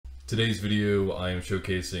Today's video I am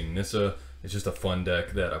showcasing Nissa. It's just a fun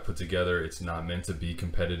deck that I put together. It's not meant to be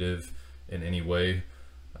competitive in any way,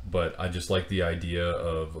 but I just like the idea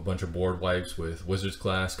of a bunch of board wipes with Wizards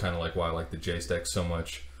class, kind of like why I like the Jace deck so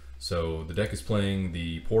much. So the deck is playing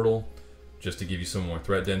the Portal, just to give you some more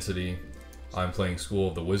threat density. I'm playing School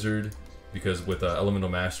of the Wizard, because with Elemental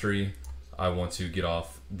Mastery, I want to get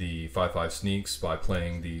off the 5/5 sneaks by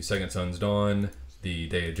playing the Second Sun's Dawn, the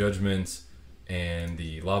Day of Judgment, and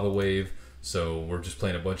the Lava Wave. So we're just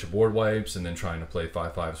playing a bunch of board wipes and then trying to play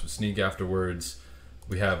 5/5s with sneak afterwards.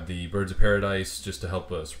 We have the Birds of Paradise just to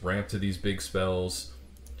help us ramp to these big spells.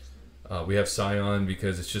 We have Scion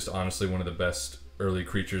because it's just honestly one of the best early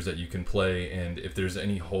creatures that you can play, and if there's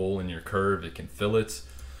any hole in your curve, it can fill it.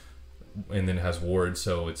 And then it has Ward,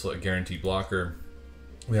 so it's a guaranteed blocker.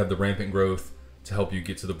 We have the Rampant Growth to help you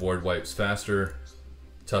get to the board wipes faster.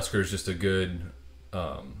 Tusker is just a good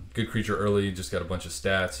creature early, just got a bunch of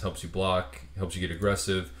stats, helps you block, helps you get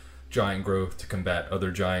aggressive. Giant Growth to combat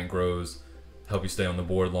other giant grows, help you stay on the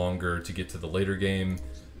board longer to get to the later game.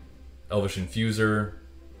 Elvish Infuser,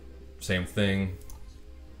 same thing,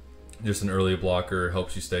 just an early blocker,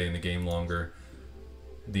 helps you stay in the game longer.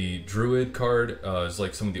 The Druid card is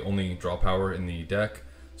like some of the only draw power in the deck,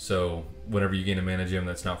 so whenever you gain a mana gem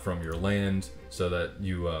that's not from your land, so that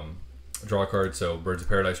you draw a card. So Birds of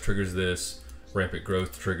Paradise triggers this, Rampant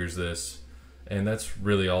Growth triggers this, and that's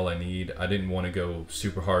really all I need. I didn't want to go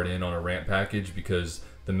super hard in on a ramp package because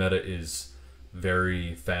the meta is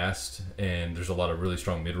very fast and there's a lot of really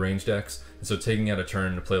strong mid-range decks, and so taking out a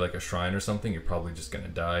turn to play like a Shrine or something, you're probably just gonna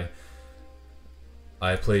die.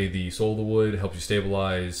 I play the Soul of the Wood, helps you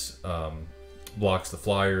stabilize, blocks the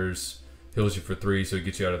flyers, heals you for 3, so it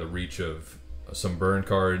gets you out of the reach of some burn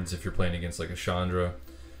cards if you're playing against like a Chandra.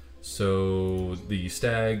 So the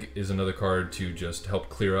Stag is another card to just help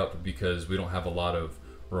clear up because we don't have a lot of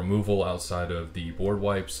removal outside of the board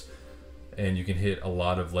wipes, and you can hit a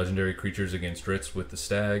lot of legendary creatures against Rits with the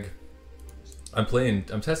Stag. I'm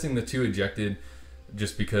testing the 2 Ejected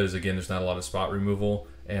just because, again, there's not a lot of spot removal,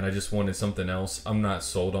 and I just wanted something else. I'm not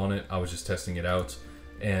sold on it, I was just testing it out.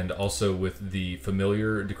 And also with the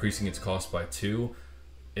Familiar decreasing its cost by 2,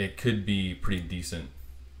 it could be pretty decent.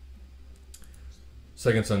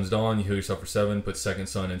 Second Sun's Dawn, you heal yourself for 7, put Second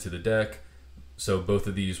Sun into the deck. So both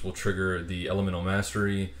of these will trigger the Elemental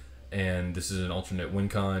Mastery, and this is an alternate win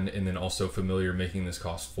con, and then also Familiar making this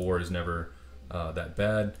cost 4 is never that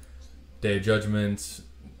bad. Day of Judgment,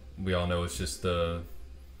 we all know it's just the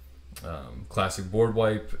classic board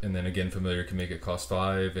wipe, and then again Familiar can make it cost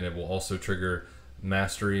 5, and it will also trigger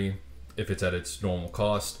Mastery if it's at its normal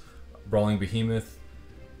cost. Brawling Behemoth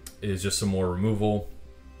is just some more removal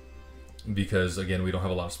because, again, we don't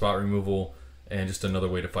have a lot of spot removal, and just another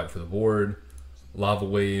way to fight for the board. Lava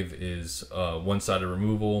Wave is one-sided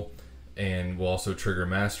removal and will also trigger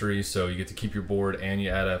Mastery, so you get to keep your board and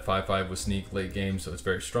you add a 5/5 with sneak late game, so it's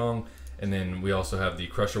very strong. And then we also have the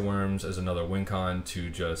Crusher Wurms as another win con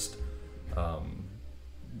to just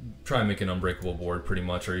try and make an unbreakable board pretty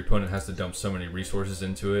much, or your opponent has to dump so many resources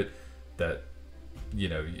into it that, you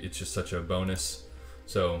know, it's just such a bonus.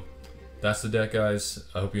 So that's the deck, guys.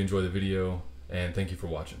 I hope you enjoy the video, and thank you for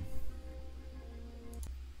watching.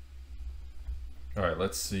 Alright,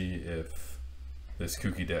 let's see if this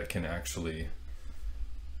kooky deck can actually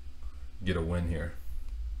get a win here.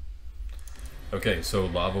 Okay, so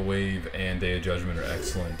Lava Wave and Day of Judgment are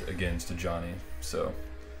excellent against Johnny, so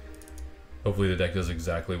hopefully the deck does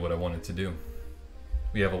exactly what I want it to do.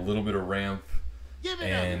 We have a little bit of ramp,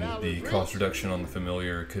 and the cost reduction on the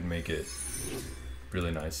Familiar could make it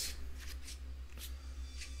really nice.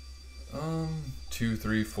 2,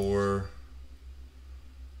 3, 4.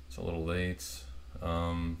 It's a little late.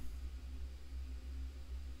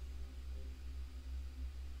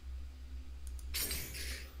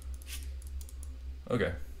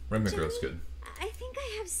 Okay, Rampant Growth's good. I think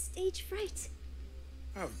I have stage fright.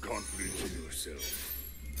 Have confidence in yourself.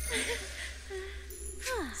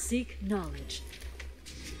 Seek knowledge.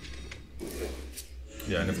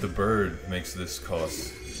 Yeah, and if the bird makes this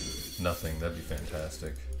cost nothing, that'd be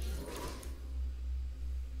fantastic.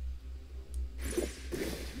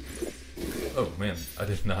 Oh man, I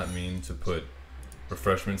did not mean to put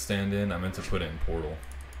Refreshment Stand in, I meant to put in Portal.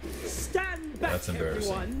 Stand back, that's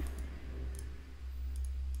embarrassing. Everyone.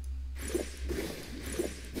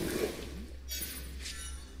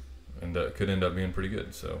 And could end up being pretty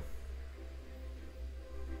good, so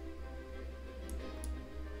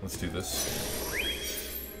let's do this.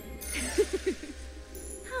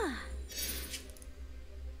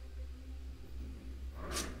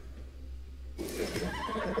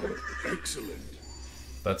 Excellent.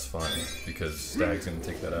 That's fine, because Stag's gonna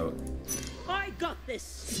take that out. I got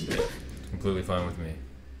this. Yeah, completely fine with me.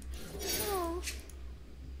 Oh,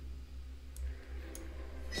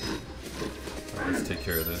 Alright, let's take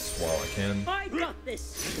care of this while I can. I got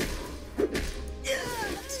this.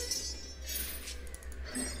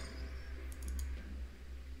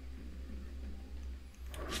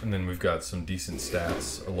 And then we've got some decent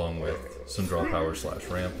stats along with some draw power /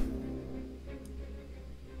 ramp.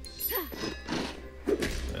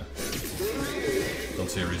 Yeah. Don't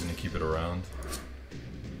see a reason to keep it around.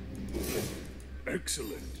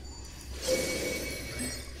 Excellent.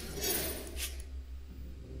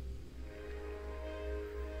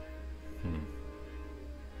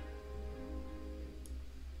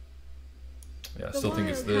 Yeah, I still think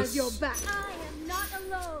it's this. I am not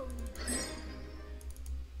alone.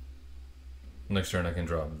 Next turn I can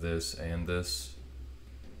drop this,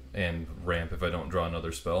 and ramp if I don't draw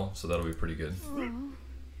another spell, so that'll be pretty good. Oh.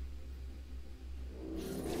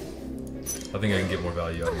 I think I can get more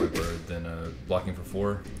value out of my bird than blocking for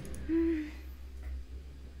 4.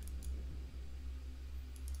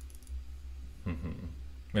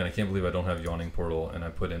 Man, I can't believe I don't have Yawning Portal and I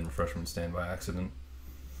put in Refreshment Stand by accident.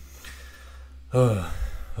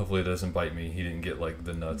 Hopefully it doesn't bite me. He didn't get like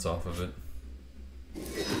the nuts off of it.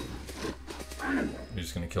 You're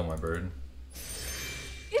just gonna kill my bird.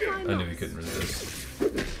 I knew he couldn't resist.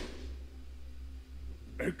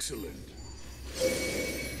 Excellent.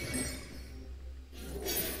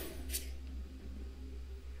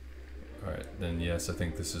 Alright, then yes, I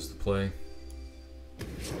think this is the play.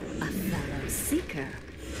 A fellow seeker.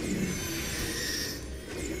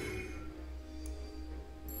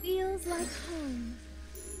 Feels like home.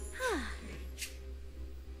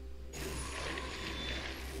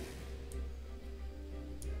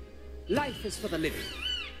 Life is for the living.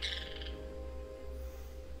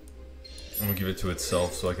 I'm gonna give it to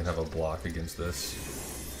itself so I can have a block against this.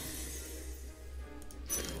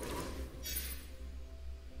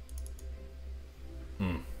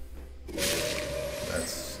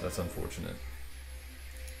 That's unfortunate.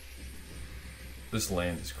 This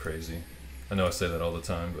land is crazy. I know I say that all the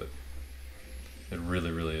time, but it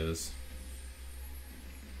really, really is.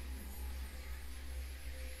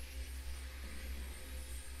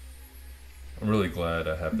 I'm really glad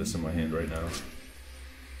I have this in my hand right now.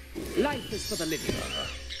 Life is for the living.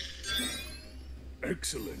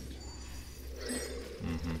 Excellent.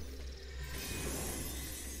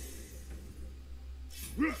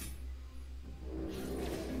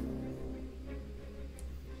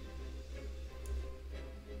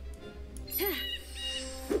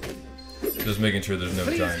 Just making sure there's no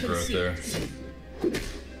giant growth there.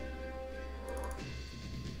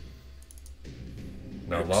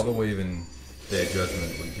 Now, Lava Wave and Day of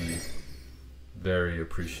Judgment would be very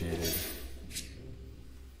appreciated.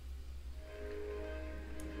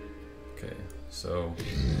 Okay, so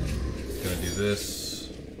I'm gonna do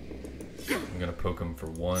this. I'm gonna poke him for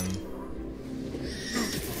 1.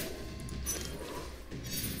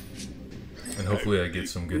 And hopefully I get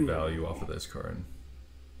some good value off of this card.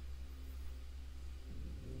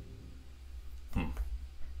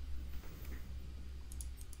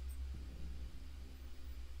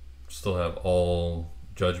 Still have all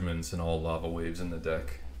judgments and all lava waves in the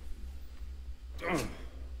deck.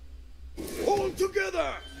 Hold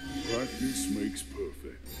together! Practice makes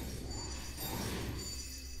perfect.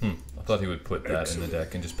 I thought he would put that in the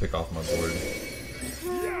deck and just pick off my board.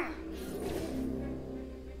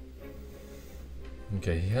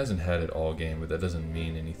 Okay, he hasn't had it all game, but that doesn't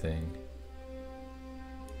mean anything.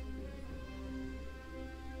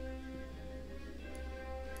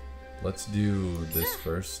 Let's do this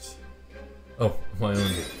first. Oh, my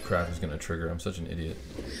own crap is gonna trigger. I'm such an idiot.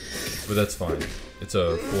 But that's fine. It's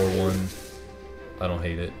a 4-1. I don't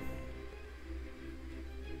hate it.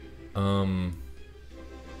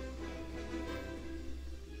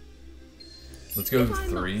 Let's go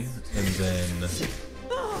 3, and then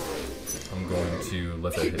I'm going to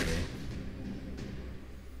let that hit me.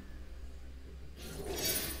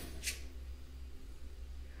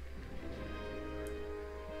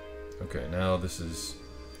 Okay, now this is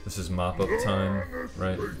mop up time,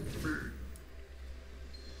 right?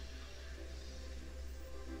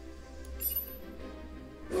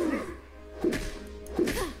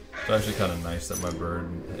 It's actually kind of nice that my bird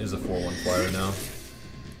is a 4-1 flyer now.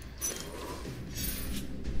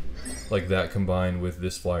 Like that combined with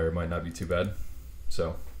this flyer might not be too bad.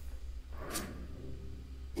 So.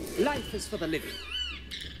 Life is for the living.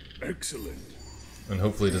 Excellent. And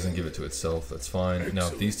hopefully it doesn't give it to itself. That's fine. Now,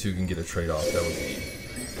 if these two can get a trade-off, that would be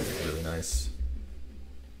really nice.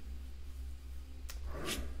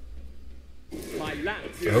 My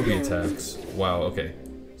lance I hope he attacks. Wow, okay.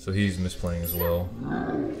 So he's misplaying as well.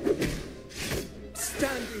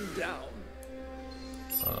 Standing down.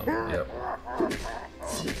 Yep.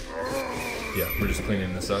 Yeah, we're just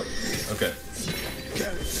cleaning this up. Okay.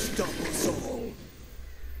 Can't stop us all.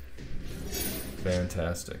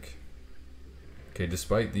 Fantastic. Okay,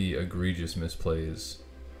 despite the egregious misplays,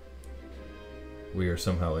 we are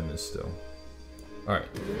somehow in this still.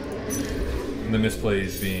 Alright. The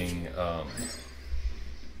misplays being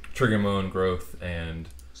trigger my own growth and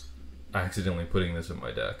accidentally putting this in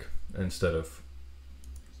my deck instead of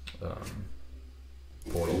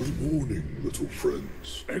portal. Good morning, little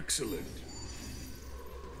friends. Excellent.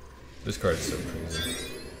 This card is so crazy.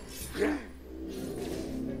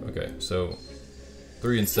 Okay, so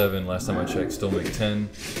 3 and 7 last time I checked still make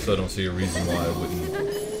 10, so I don't see a reason why I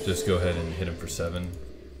wouldn't just go ahead and hit him for 7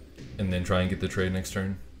 and then try and get the trade next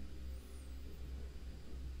turn.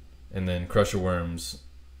 And then Crush of Wurms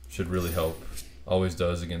should really help. Always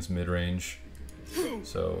does against mid-range.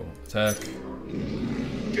 So attack.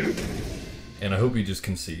 And I hope he just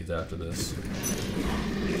concedes after this.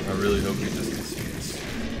 I really hope he just concedes.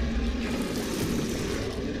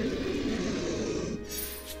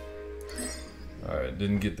 Alright,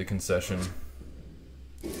 didn't get the concession.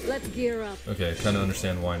 Let's gear up. Okay, kind of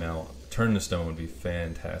understand why now. Turn to stone would be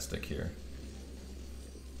fantastic here.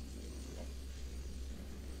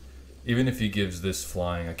 Even if he gives this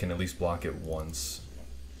flying, I can at least block it once.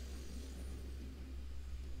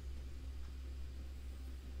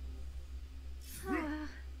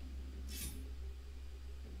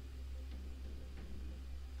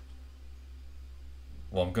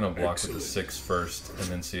 Well, I'm gonna block with the 6 first, and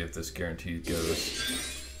then see if this guaranteed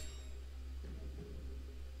goes.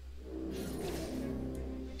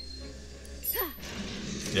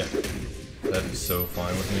 Yeah, that is so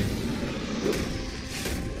fine with me.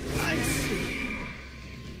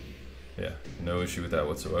 Yeah, no issue with that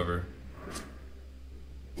whatsoever.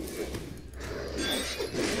 Okay,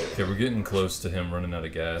 we're getting close to him running out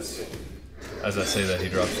of gas. As I say that, he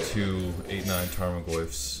drops 2 8/9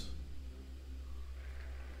 Tarmogoyfs.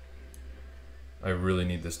 I really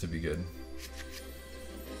need this to be good.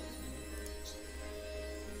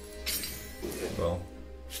 Well,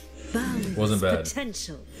 wasn't bad.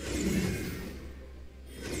 Potential.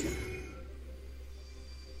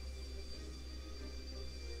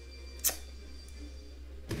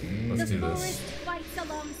 Let's do The this. forest fights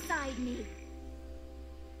alongside me.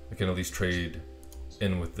 I can at least trade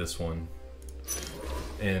in with this one.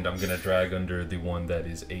 And I'm gonna drag under the one that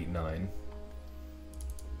is 8/9.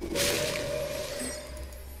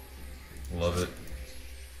 Love it.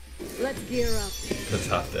 Let's gear up. The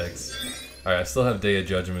top decks. Alright, I still have Day of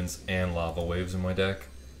Judgments and Lava Waves in my deck.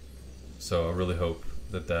 So I really hope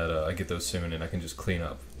that I get those soon and I can just clean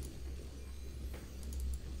up.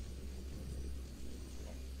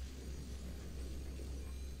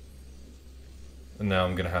 And now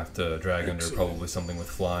I'm gonna have to drag under probably something with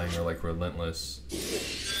flying or like Relentless.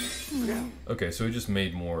 Okay, so he just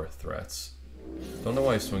made more threats. Don't know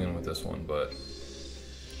why he's swinging with this one, but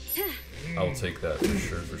I'll take that for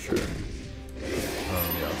sure, for sure.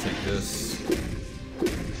 Yeah, I'll take this.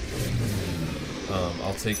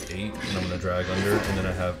 I'll take 8, and I'm gonna drag under, and then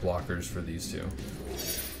I have blockers for these two.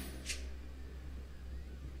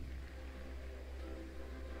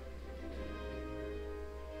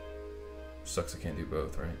 Sucks I can't do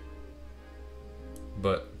both, right?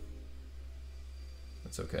 But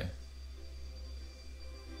that's okay.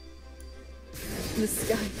 The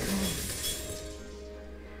sky calls.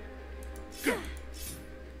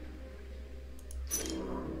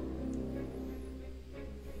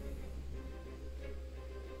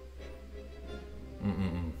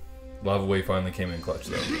 Lava Wave finally came in clutch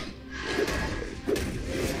though.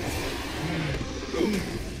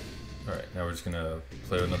 Alright, now we're just gonna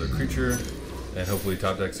play with another creature, and hopefully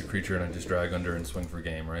top deck's a creature and I just drag under and swing for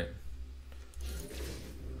game, right?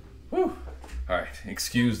 Woo! Alright,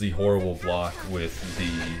 excuse the horrible block with the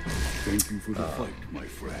Thank you for the fight, my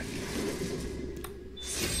friend.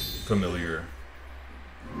 familiar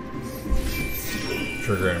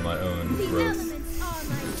triggering my own The growth. elements are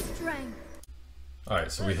my strength. Alright,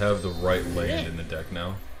 so we have the right land in the deck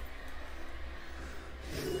now.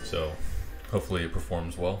 So, hopefully it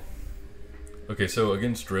performs well. Okay, so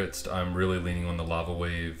against Dritz, I'm really leaning on the Lava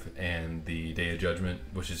Wave and the Day of Judgment,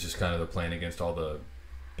 which is just kind of the plan against all the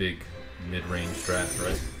big mid-range strats,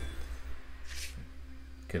 right?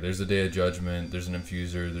 Okay, there's the Day of Judgment, there's an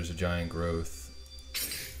Infuser, there's a Giant Growth.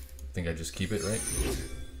 I think I just keep it, right?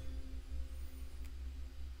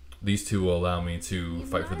 These two will allow me to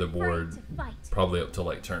fight for the board probably up to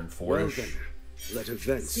like turn 4-ish. Well then, let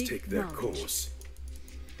events Seek take their knowledge. course.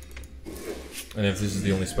 And if this is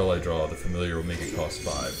the only spell I draw, the familiar will make it cost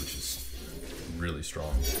 5, which is really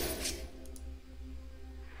strong.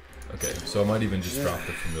 Okay, so I might even just drop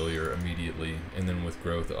the familiar immediately, and then with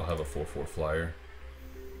growth I'll have a 4/4 flyer,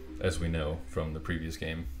 as we know from the previous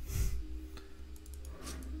game.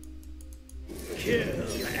 Kill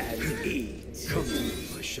and eat. Come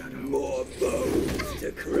on, my shadow. More bones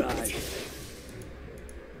to cry.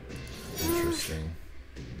 Interesting.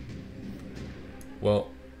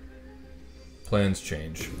 Well, plans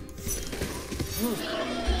change.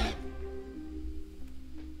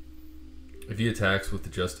 If he attacks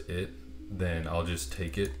with just it, then I'll just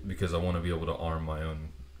take it because I want to be able to arm my own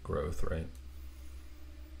growth, right?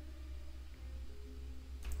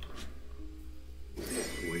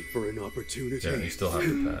 Wait for an opportunity. Yeah, you still have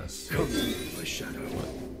to pass. Come on, my shadow.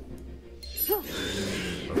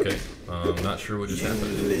 Okay, I'm not sure what just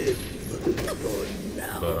happened,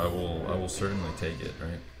 but I will certainly take it,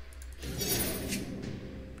 right?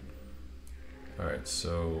 All right,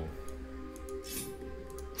 so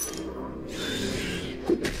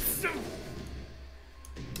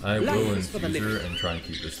I will Infuser and try and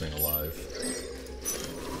keep this thing alive.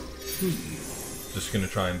 Just gonna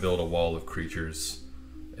try and build a wall of creatures,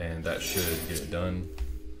 and that should get it done.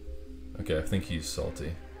 Okay, I think he's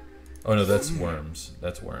salty. Oh no, that's Wurms.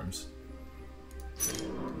 That's Wurms.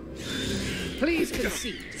 Please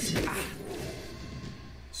concede.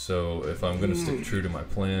 So if I'm gonna stick true to my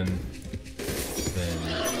plan,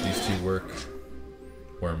 then these two work.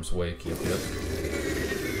 Wurms wake, yep.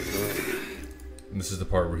 And this is the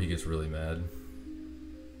part where he gets really mad.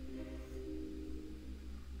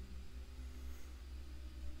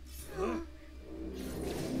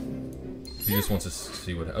 He just wants to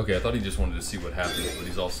see what... Okay, I thought he just wanted to see what happens, but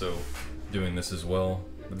he's also doing this as well.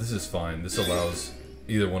 But this is fine. This allows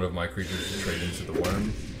either one of my creatures to trade into the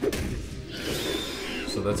worm.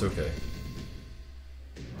 So that's okay.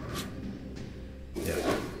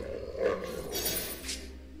 Yeah.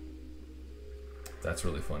 That's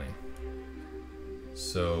really funny.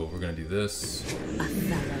 So we're gonna do this. A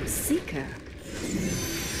fellow seeker.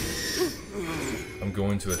 I'm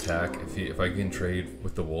going to attack. If I can trade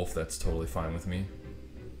with the wolf, that's totally fine with me.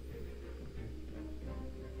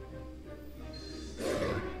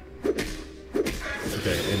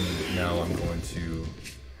 Okay, and now I'm going to...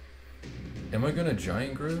 Am I gonna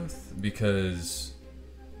giant growth? Because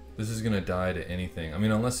this is gonna die to anything. I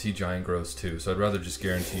mean, unless he giant growths too, so I'd rather just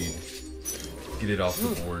guaranteed get it off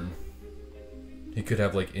the board. He could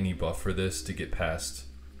have like any buff for this to get past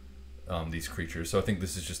these creatures, so I think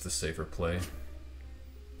this is just the safer play.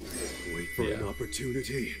 Wait for an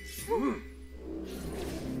opportunity.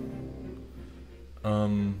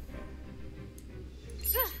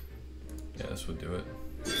 Yeah, this would do it.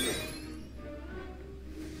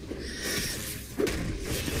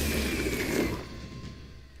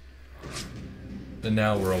 And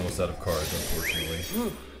now we're almost out of cards, unfortunately.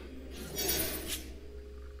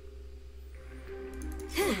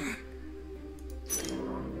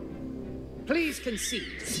 Please concede.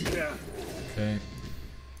 Okay.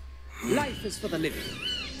 Life is for the living.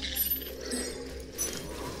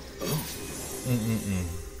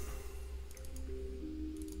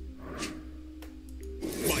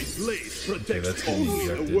 My blade Okay, that's protects gonna be only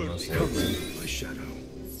the ejected, world. most Come likely. on, my shadow.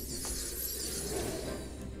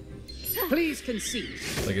 Please concede.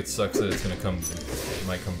 Like, it sucks that it's gonna come, it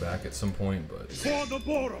might come back at some point, but For the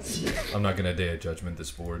border. I'm not gonna Day of Judgment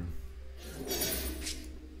this board.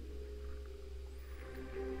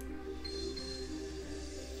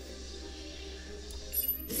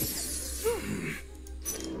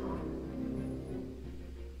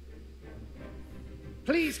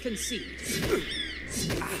 Please concede.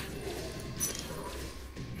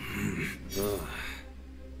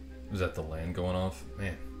 Is that the land going off?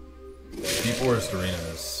 Man. Deep Forest Arena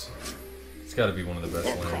is... It's gotta be one of the best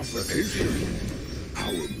lands. Okay, see.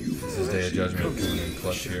 This is Day of Judgment coming in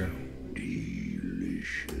clutch here.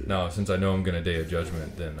 Now, since I know I'm gonna Day of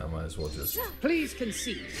Judgment, then I might as well just Please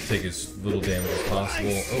concede. take as little damage as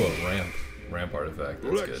possible. Oh, a ramp. Ramp artifact.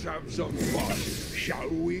 That's Let's good. have some fun, shall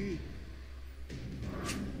we?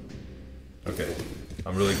 Okay.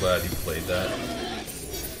 I'm really glad he played that.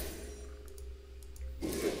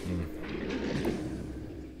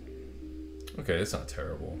 Okay, it's not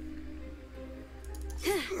terrible.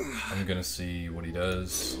 I'm gonna see what he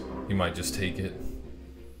does. He might just take it.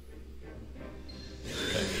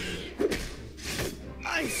 Okay.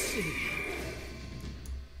 I see.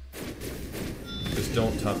 Just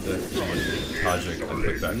don't top deck on Tajik and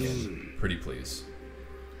put back in. Pretty please.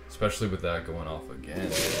 Especially with that going off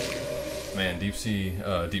again. Man, Deep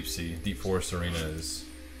Forest Arena is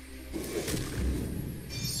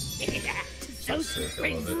So sick.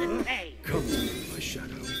 I love it. Come, my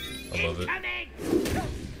shadow. I love it.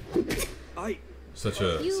 Such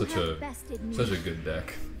a good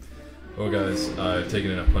deck. Well guys, I've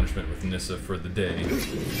taken enough punishment with Nissa for the day. I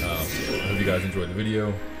hope you guys enjoyed the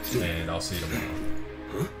video, and I'll see you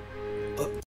tomorrow.